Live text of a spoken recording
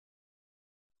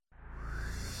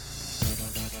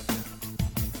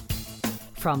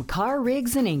From Carr,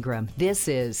 Riggs, and Ingram, this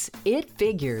is It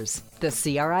Figures, the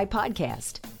CRI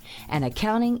podcast, an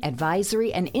accounting,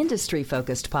 advisory, and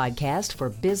industry-focused podcast for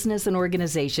business and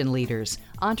organization leaders,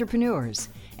 entrepreneurs,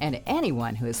 and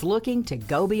anyone who is looking to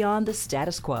go beyond the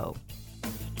status quo.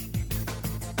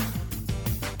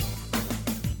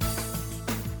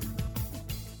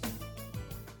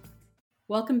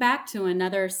 Welcome back to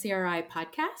another CRI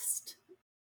podcast.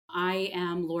 I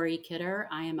am Lori Kidder.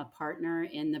 I am a partner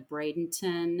in the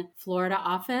Bradenton, Florida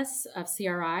office of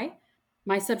CRI.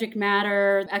 My subject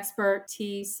matter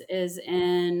expertise is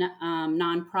in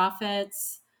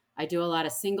nonprofits. I do a lot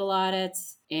of single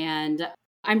audits, and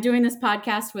I'm doing this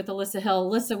podcast with Alyssa Hill.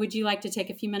 Alyssa, would you like to take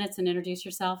a few minutes and introduce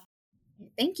yourself?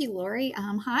 Thank you, Lori.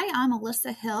 Hi, I'm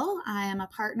Alyssa Hill. I am a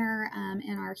partner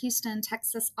in our Houston,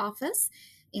 Texas office.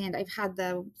 And I've had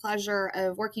the pleasure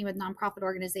of working with nonprofit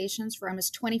organizations for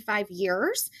almost 25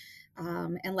 years.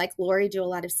 And like Lori, do a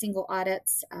lot of single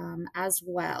audits as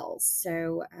well.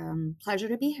 So pleasure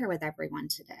to be here with everyone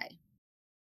today.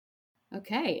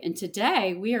 Okay. And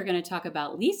today we are going to talk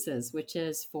about leases, which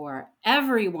is for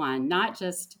everyone, not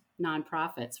just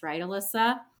nonprofits, right,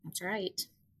 Alyssa? That's right.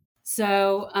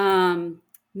 So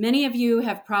many of you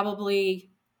have probably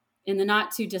in the not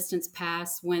too distant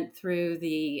past went through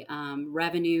the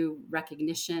revenue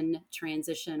recognition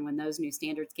transition when those new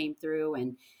standards came through,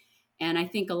 and I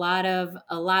think a lot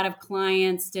of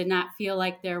clients did not feel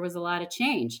like there was a lot of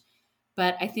change,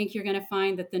 but I think you're going to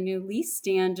find that the new lease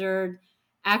standard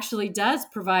actually does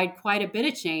provide quite a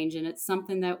bit of change, and it's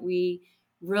something that we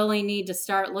really need to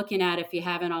start looking at if you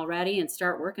haven't already, and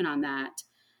start working on that.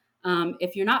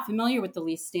 If you're not familiar with the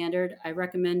lease standard, I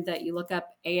recommend that you look up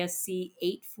ASC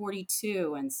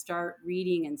 842 and start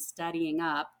reading and studying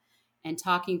up and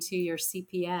talking to your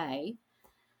CPA.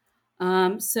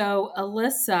 So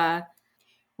Alyssa,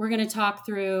 we're going to talk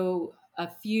through a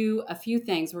few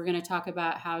things. We're going to talk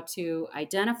about how to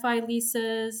identify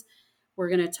leases. We're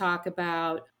going to talk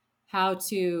about how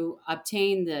to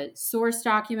obtain the source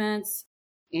documents.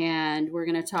 And we're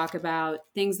going to talk about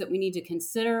things that we need to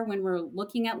consider when we're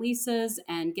looking at leases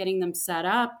and getting them set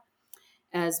up,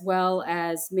 as well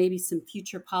as maybe some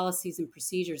future policies and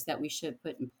procedures that we should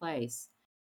put in place.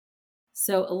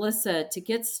 So, Alyssa, to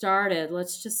get started,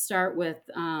 let's just start with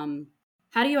how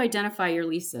do you identify your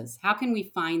leases? How can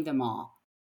we find them all?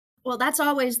 Well, that's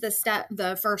always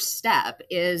the first step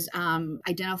is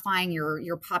identifying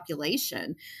your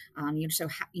population.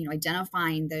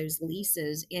 Identifying those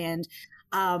leases and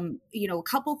a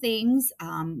couple things.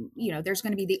 There's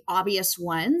going to be the obvious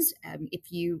ones.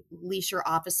 If you lease your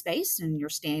office space and you're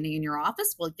standing in your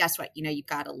office, well, guess what? You've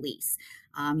got a lease.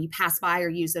 You pass by or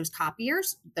use those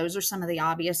copiers. Those are some of the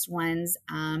obvious ones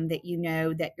that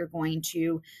that you're going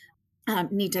to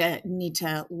need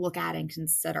to look at and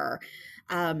consider.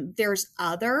 There's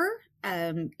other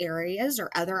areas or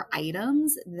other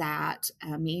items that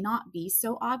may not be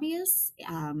so obvious,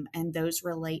 and those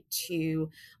relate to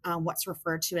what's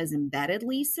referred to as embedded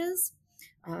leases.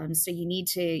 So we need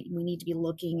to be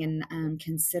looking and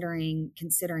considering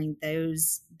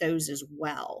those as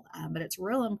well. But it's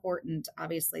real important,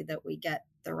 obviously, that we get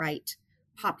the right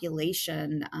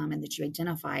population and that you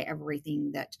identify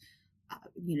everything that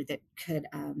that could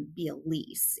be a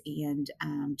lease. And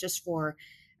just for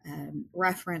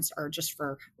reference or just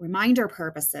for reminder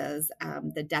purposes,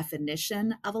 the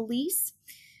definition of a lease.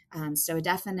 So a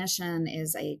definition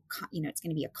is it's going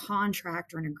to be a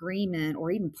contract or an agreement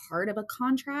or even part of a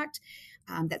contract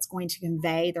that's going to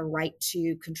convey the right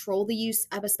to control the use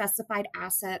of a specified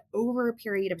asset over a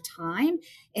period of time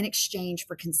in exchange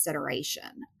for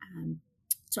consideration.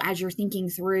 So as you're thinking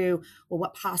through, well,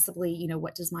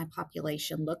 what does my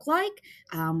population look like?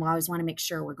 I always want to make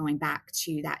sure we're going back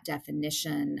to that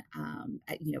definition,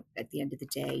 at the end of the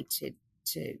day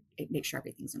to make sure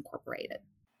everything's incorporated.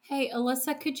 Hey,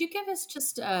 Alyssa, could you give us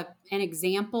just an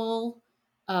example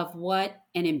of what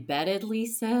an embedded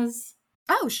lease is?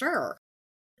 Oh, sure.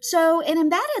 So an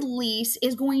embedded lease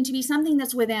is going to be something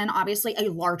that's within, obviously, a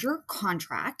larger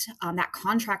contract. That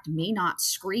contract may not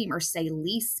scream or say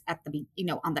lease at the,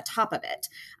 on the top of it.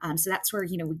 So that's where,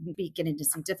 we get into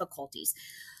some difficulties.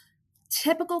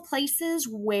 Typical places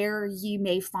where you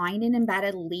may find an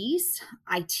embedded lease,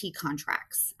 IT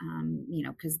contracts,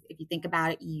 because if you think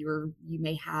about it, you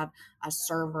may have a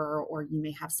server or you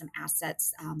may have some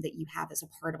assets that you have as a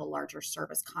part of a larger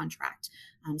service contract.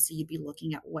 So you'd be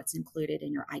looking at what's included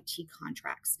in your IT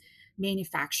contracts.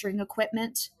 Manufacturing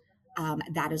equipment,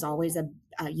 that is always a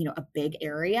big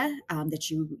area that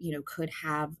you could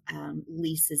have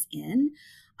leases in.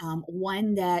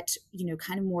 One that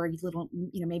kind of more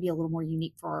maybe a little more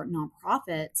unique for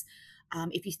nonprofits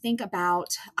If you think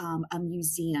about a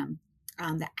museum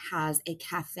that has a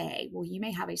cafe, well, you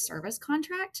may have a service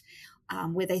contract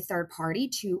with a third party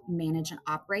to manage and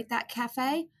operate that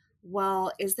cafe.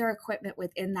 Well, is there equipment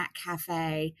within that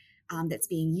cafe that's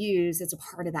being used as a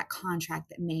part of that contract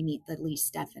that may meet the lease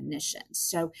definitions?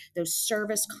 So those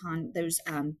service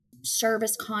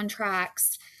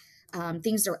contracts,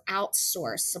 things that are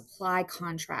outsourced, supply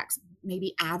contracts,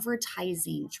 maybe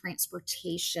advertising,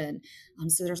 transportation.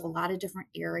 So there's a lot of different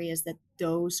areas that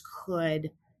those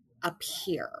could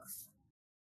appear.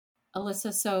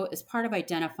 Alyssa, so as part of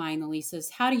identifying the leases,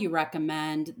 how do you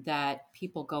recommend that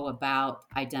people go about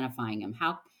identifying them?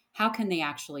 How can they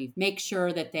actually make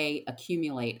sure that they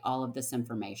accumulate all of this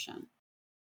information?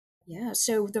 Yeah.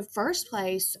 So the first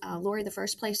place, Lori, the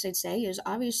first place I'd say is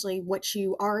obviously what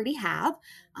you already have.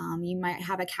 You might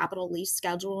have a capital lease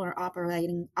schedule or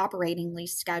operating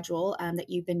lease schedule that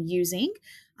you've been using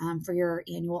for your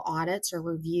annual audits or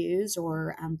reviews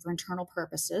or for internal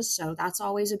purposes. So that's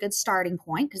always a good starting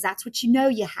point because that's what you know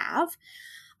you have.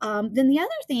 Then the other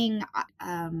thing,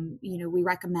 we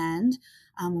recommend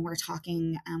when we're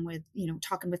talking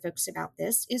talking with folks about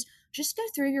this is just go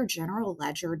through your general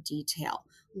ledger detail.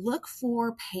 Look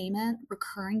for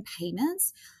recurring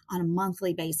payments on a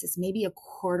monthly basis, maybe a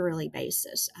quarterly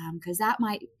basis, because that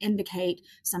might indicate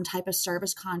some type of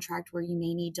service contract where you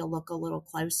may need to look a little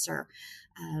closer,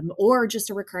 or just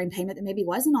a recurring payment that maybe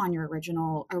wasn't on your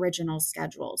original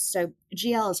schedule. So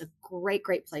GL is a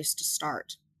great place to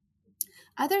start.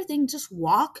 Other thing, just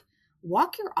walk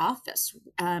your office.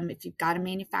 If you've got a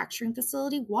manufacturing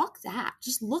facility, walk that.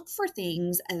 Just look for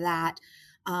things that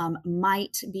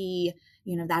might be,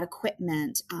 that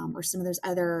equipment or some of those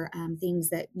other things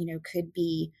that could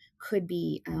be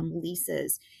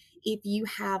leases. If you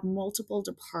have multiple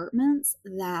departments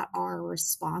that are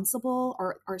responsible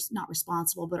or are not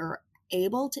responsible but are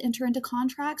able to enter into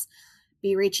contracts,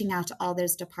 be reaching out to all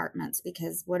those departments,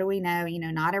 because what do we know?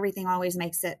 Not everything always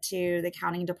makes it to the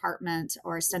accounting department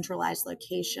or a centralized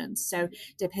location. So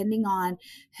depending on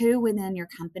who within your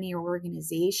company or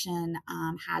organization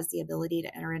has the ability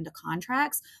to enter into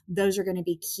contracts, those are going to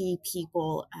be key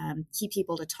people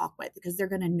to talk with, because they're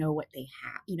going to know what they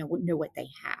have,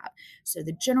 So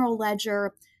the general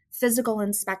ledger, physical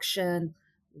inspection,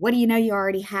 what do you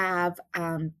already have?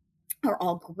 Are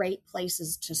all great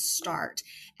places to start.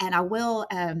 And I will,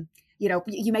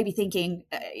 you may be thinking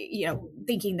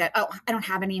that, oh, I don't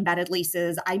have any embedded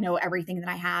leases, I know everything that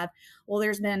I have. Well,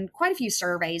 there's been quite a few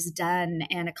surveys done,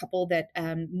 and a couple that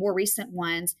more recent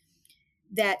ones,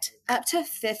 that up to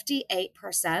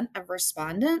 58% of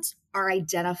respondents are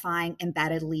identifying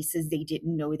embedded leases they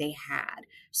didn't know they had.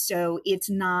 So it's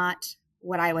not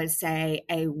what I would say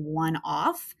a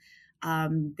one-off.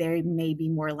 They may be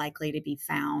more likely to be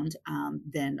found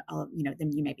than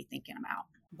you may be thinking about.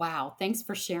 Wow, thanks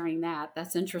for sharing that.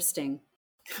 That's interesting.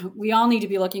 We all need to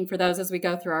be looking for those as we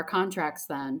go through our contracts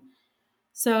then.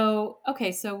 So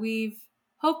we've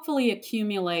hopefully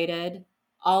accumulated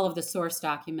all of the source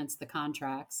documents, the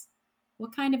contracts.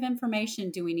 What kind of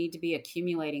information do we need to be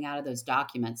accumulating out of those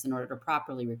documents in order to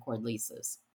properly record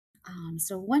leases?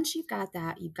 So once you've got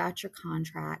that, you've got your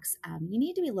contracts, you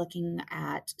need to be looking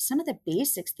at some of the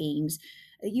basic things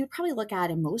that you'd probably look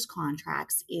at in most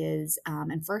contracts is,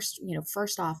 and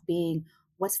first off being,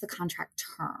 what's the contract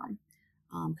term?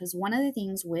 Because one of the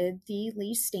things with the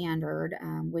lease standard,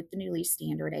 with the new lease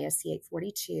standard, ASC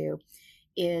 842,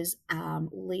 is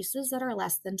leases that are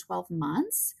less than 12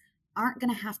 months aren't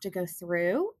going to have to go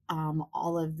through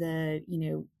all of the,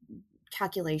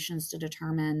 calculations to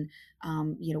determine,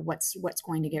 what's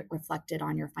going to get reflected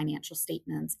on your financial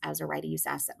statements as a right-of-use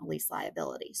asset and a lease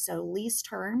liability. So lease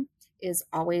term is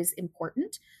always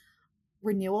important.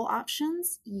 Renewal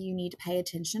options, you need to pay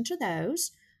attention to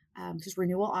those because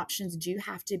renewal options do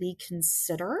have to be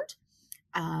considered.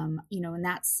 And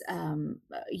that's,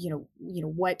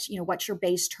 what's your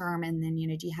base term? And then,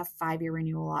 do you have 5-year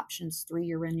renewal options,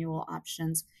 3-year renewal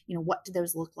options? What do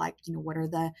those look like? What are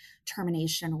the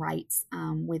termination rights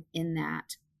within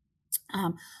that?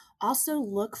 Also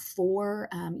look for,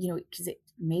 because it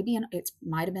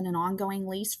might have been an ongoing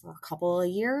lease for a couple of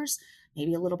years,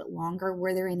 maybe a little bit longer.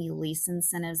 Were there any lease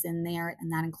incentives in there?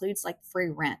 And that includes like free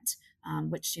rent,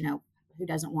 which, who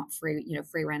doesn't want free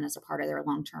rent as a part of their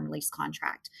long-term lease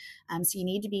contract? So you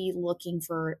need to be looking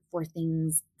for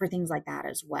things like that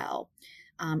as well.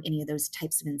 Any of those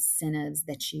types of incentives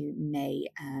that you may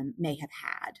have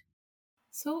had.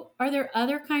 So are there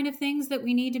other kind of things that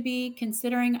we need to be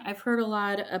considering? I've heard a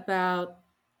lot about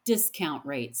discount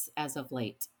rates as of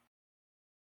late.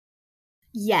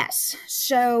 Yes.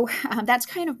 So that's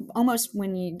kind of almost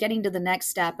when you're getting to the next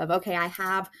step of, okay, I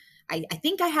have I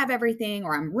think I have everything,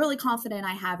 or I'm really confident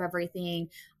I have everything.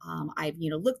 I've,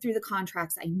 looked through the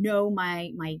contracts. I know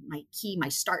my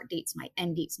start dates, my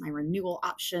end dates, my renewal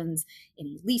options,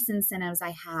 any lease incentives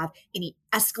I have, any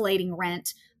escalating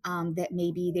rent that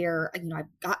may be there.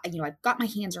 I've got my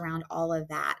hands around all of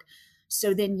that.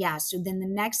 So then the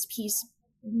next piece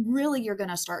really you're going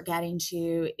to start getting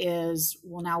to is,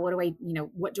 well, now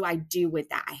what do I do with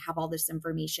that? I have all this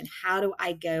information. How do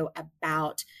I go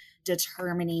about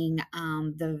determining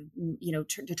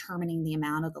determining the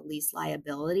amount of the lease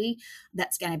liability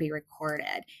that's going to be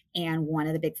recorded? And one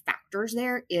of the big factors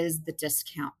there is the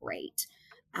discount rate.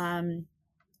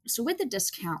 So with the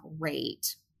discount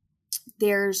rate,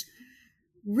 there's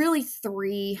really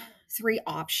three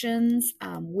options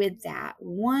with that.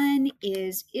 One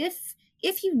is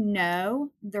if you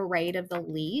know the rate of the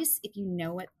lease, if you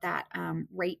know what that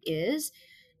rate is,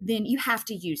 then you have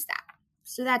to use that.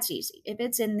 So that's easy. If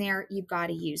it's in there, you've got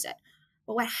to use it.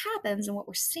 But what happens and what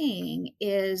we're seeing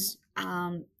is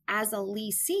as a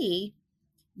leasee,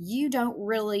 you don't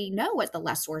really know what the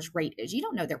lessor's rate is. You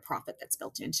don't know their profit that's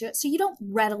built into it. So you don't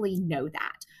readily know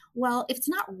that. Well, if it's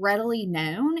not readily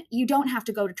known, you don't have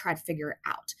to go to try to figure it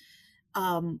out.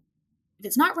 If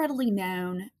it's not readily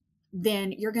known,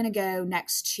 then you're going to go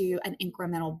next to an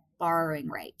incremental borrowing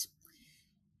rate.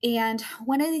 And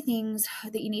one of the things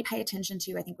that you need to pay attention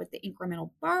to, I think, with the incremental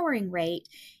borrowing rate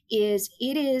is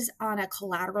it is on a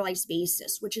collateralized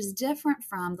basis, which is different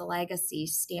from the legacy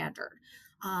standard.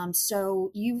 So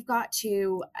you've got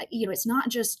to, it's not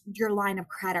just your line of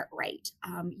credit rate.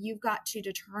 You've got to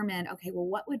determine, okay, well,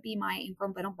 what would be my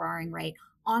incremental borrowing rate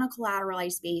on a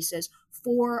collateralized basis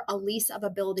for a lease of a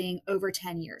building over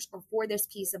 10 years or for this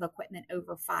piece of equipment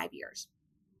over 5 years?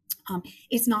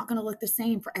 It's not going to look the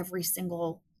same for every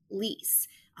single lease.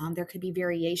 There could be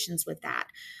variations with that.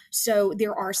 So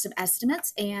there are some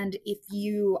estimates. And if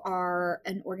you are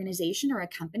an organization or a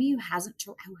company who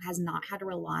has not had to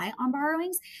rely on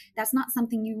borrowings, that's not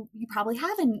something you probably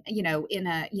have in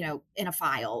a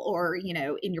file or,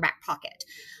 in your back pocket.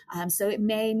 So it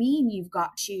may mean you've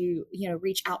got to,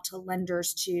 reach out to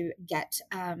lenders to get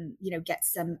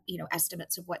some,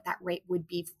 estimates of what that rate would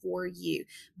be for you.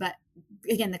 But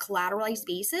again, the collateralized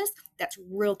basis, that's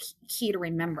real key to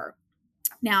remember.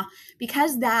 Now,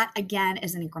 because that, again,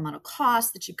 is an incremental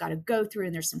cost that you've got to go through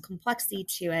and there's some complexity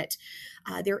to it,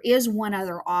 there is one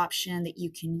other option that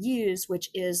you can use, which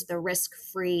is the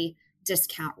risk-free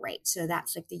discount rate. So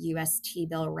that's like the US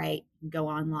T-bill rate. Go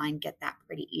online, get that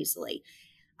pretty easily.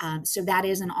 So that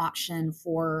is an option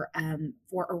for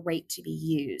a rate to be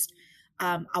used.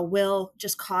 I will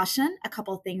just caution a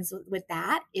couple of things with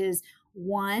that is,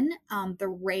 one, the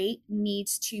rate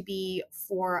needs to be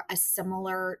for a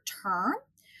similar term.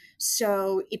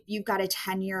 So if you've got a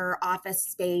 10-year office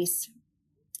space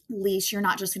lease, you're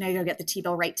not just going to go get the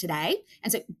T-bill rate today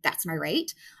and say, that's my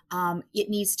rate. It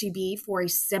needs to be for a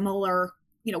similar,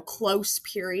 close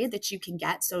period that you can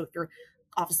get. So if your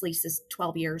office lease is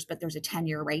 12 years, but there's a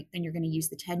 10-year rate, then you're going to use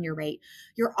the 10-year rate.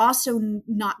 You're also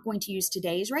not going to use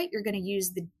today's rate. You're going to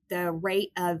use the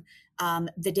rate of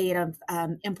the date of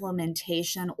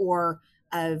implementation or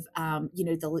of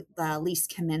the lease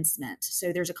commencement.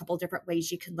 So there's a couple different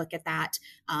ways you can look at that,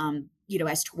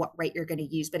 as to what rate you're going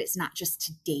to use, but it's not just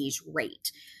today's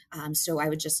rate. So I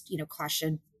would just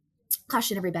caution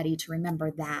everybody to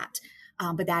remember that.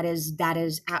 But that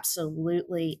is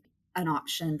absolutely an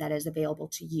option that is available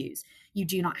to use. You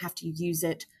do not have to use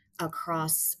it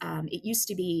across. It used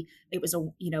to be it was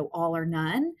all or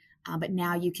none. But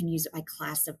now you can use it by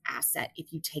class of asset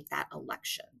if you take that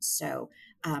election. So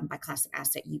by class of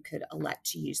asset, you could elect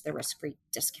to use the risk-free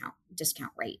discount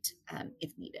rate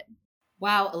if needed.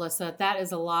 Wow, Alyssa, that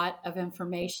is a lot of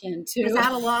information to Is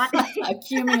that a lot?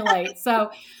 accumulate.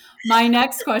 So my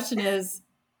next question is,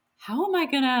 how am I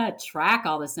going to track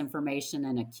all this information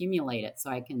and accumulate it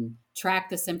so I can track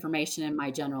this information in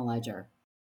my general ledger?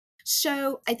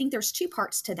 So I think there's two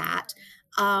parts to that.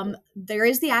 There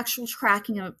is the actual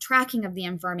tracking of the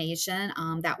information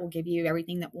that will give you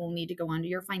everything that will need to go onto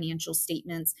your financial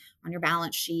statements, on your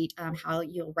balance sheet, how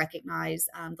you'll recognize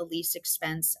the lease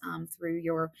expense through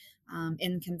your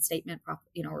income statement,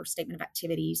 or statement of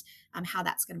activities, how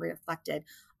that's going to be reflected.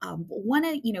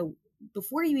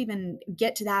 Before you even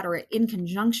get to that, or in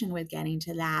conjunction with getting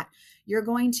to that, you're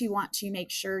going to want to make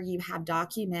sure you have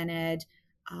documented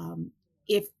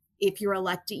if you're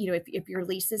elected, if your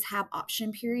leases have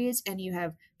option periods and you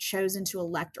have chosen to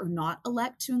elect or not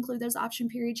elect to include those option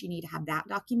periods, you need to have that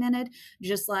documented.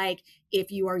 Just like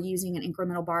if you are using an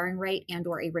incremental borrowing rate and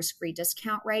or a risk-free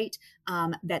discount rate,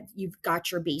 that you've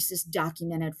got your basis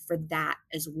documented for that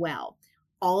as well.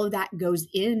 all of that goes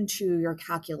into your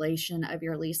calculation of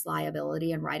your lease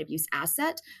liability and right of use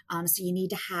asset. So you need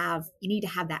to have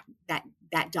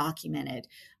that documented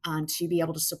to be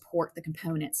able to support the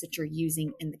components that you're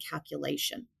using in the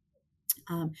calculation.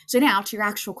 So now to your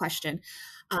actual question,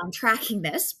 tracking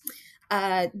this.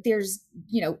 There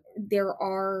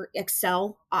are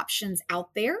Excel options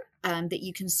out there that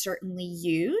you can certainly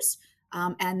use.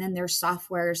 And then there's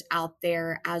softwares out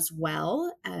there as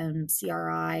well.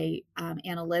 CRI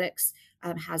Analytics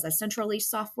has a central lease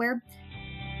software.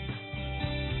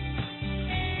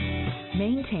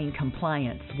 Maintain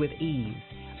compliance with ease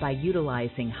by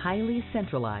utilizing highly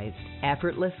centralized,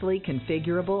 effortlessly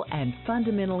configurable, and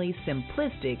fundamentally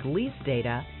simplistic lease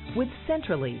data with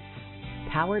CentraLease,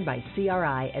 powered by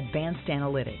CRI Advanced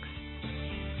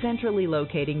Analytics. Centrally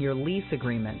locating your lease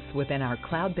agreements within our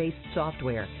cloud-based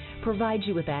software provides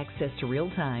you with access to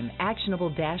real-time,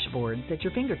 actionable dashboards at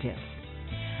your fingertips.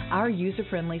 Our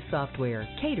user-friendly software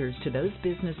caters to those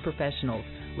business professionals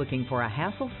looking for a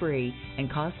hassle-free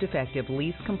and cost-effective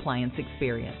lease compliance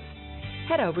experience.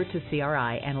 Head over to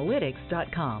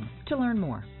crianalytics.com to learn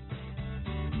more.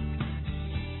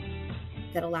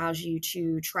 That allows you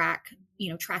to track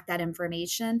that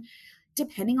information.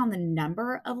 Depending on the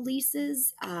number of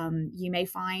leases, you may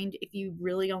find if you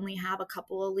really only have a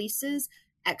couple of leases,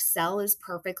 Excel is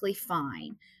perfectly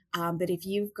fine. But if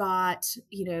you've got,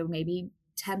 maybe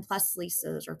 10 plus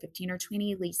leases or 15 or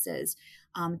 20 leases,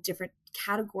 different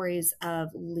categories of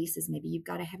leases, maybe you've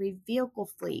got a heavy vehicle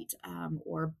fleet,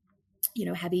 or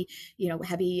heavy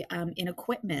in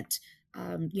equipment,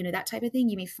 that type of thing,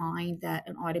 you may find that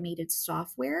an automated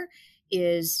software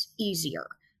is easier.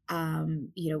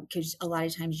 Because a lot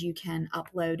of times you can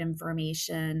upload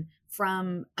information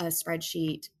from a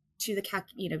spreadsheet to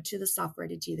the to the software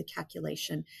to do the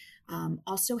calculation.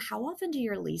 Also, how often do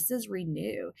your leases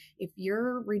renew? If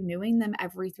you're renewing them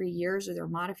every 3 years, or there are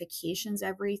modifications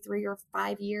every 3 or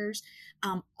 5 years,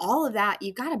 all of that,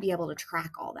 you've got to be able to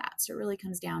track all that. So it really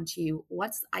comes down to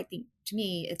I think to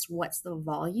me, it's what's the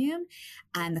volume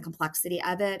and the complexity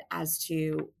of it as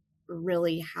to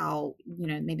really how,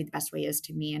 maybe the best way is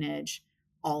to manage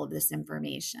all of this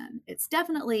information. It's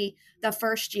definitely the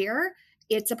first year.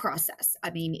 It's a process. I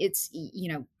mean, it's,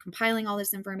 compiling all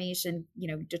this information,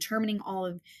 determining all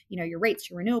of, your rates,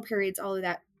 your renewal periods, all of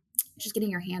that, just getting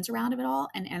your hands around of it all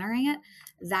and entering it,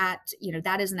 that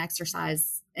is an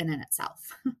exercise in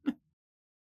itself.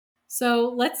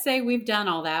 So let's say we've done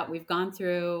all that. We've gone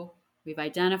through, we've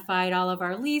identified all of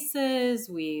our leases,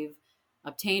 we've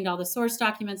obtained all the source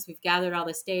documents, we've gathered all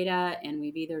this data, and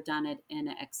we've either done it in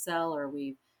Excel or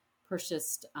we've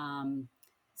purchased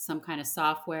some kind of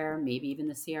software, maybe even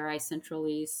the CRI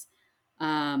CentraLease.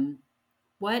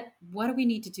 What do we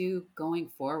need to do going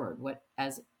forward? What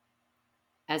as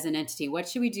an entity, what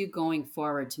should we do going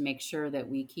forward to make sure that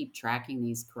we keep tracking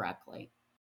these correctly?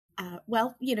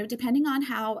 Well, depending on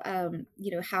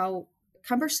how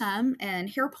cumbersome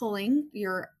and hair pulling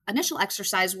your initial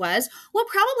exercise was, will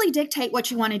probably dictate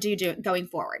what you want to do going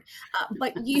forward.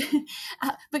 But in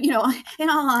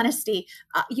all honesty,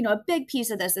 a big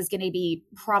piece of this is going to be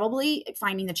probably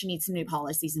finding that you need some new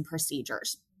policies and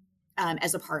procedures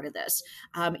as a part of this.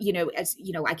 I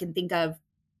can think of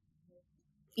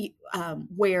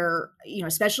where,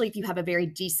 especially if you have a very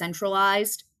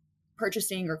decentralized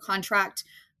purchasing or contract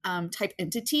type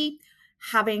entity,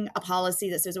 having a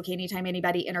policy that says, okay, anytime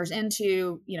anybody enters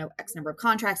into, X number of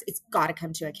contracts, it's got to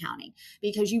come to accounting,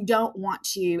 because you don't want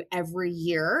to every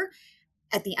year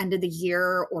at the end of the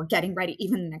year or getting ready,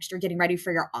 even the next year, getting ready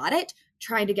for your audit,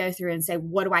 trying to go through and say,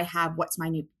 what do I have? What's my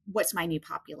new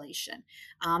population?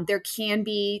 There can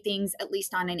be things, at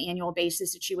least on an annual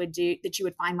basis, that you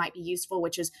would find might be useful,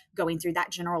 which is going through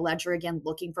that general ledger again,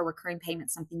 looking for recurring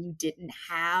payments, something you didn't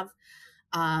have.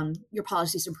 Your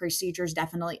policies and procedures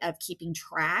definitely of keeping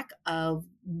track of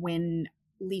when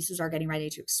leases are getting ready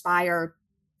to expire,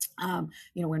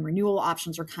 when renewal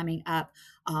options are coming up,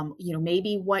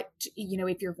 maybe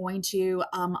if you're going to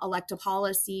elect a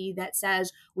policy that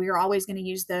says we are always going to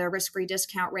use the risk-free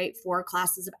discount rate for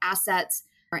classes of assets,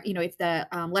 or, if the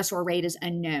lessor rate is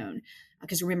unknown,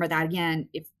 because remember that again,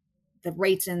 if the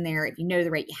rate's in there, if you know the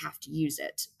rate, you have to use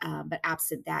it. But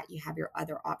absent that, you have your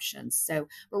other options. So,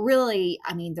 but really,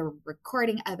 the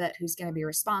recording of it, who's going to be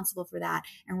responsible for that,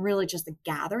 and really just the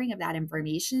gathering of that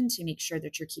information to make sure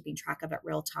that you're keeping track of it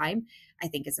real time, I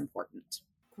think is important.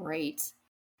 Great.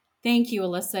 Thank you,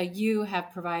 Alyssa. You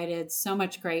have provided so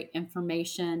much great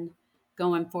information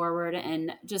going forward.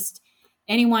 And just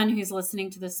anyone who's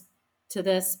listening to this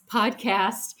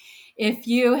podcast, if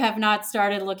you have not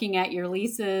started looking at your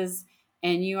leases,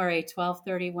 and you are a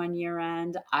 12/31 year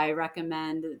end, I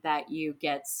recommend that you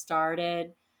get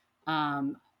started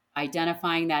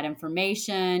identifying that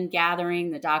information, gathering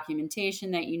the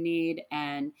documentation that you need,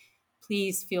 and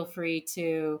please feel free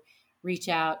to reach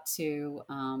out to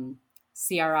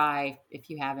CRI if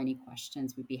you have any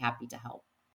questions. We'd be happy to help.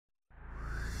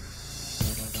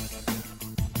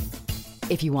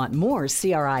 If you want more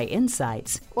CRI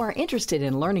insights or are interested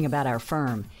in learning about our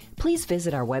firm, please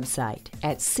visit our website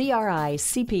at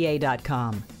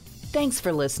cricpa.com. Thanks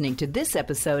for listening to this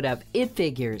episode of It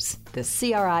Figures, the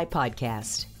CRI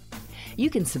podcast. You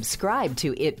can subscribe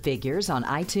to It Figures on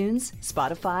iTunes,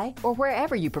 Spotify, or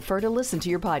wherever you prefer to listen to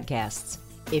your podcasts.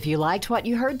 If you liked what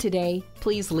you heard today,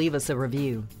 please leave us a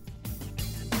review.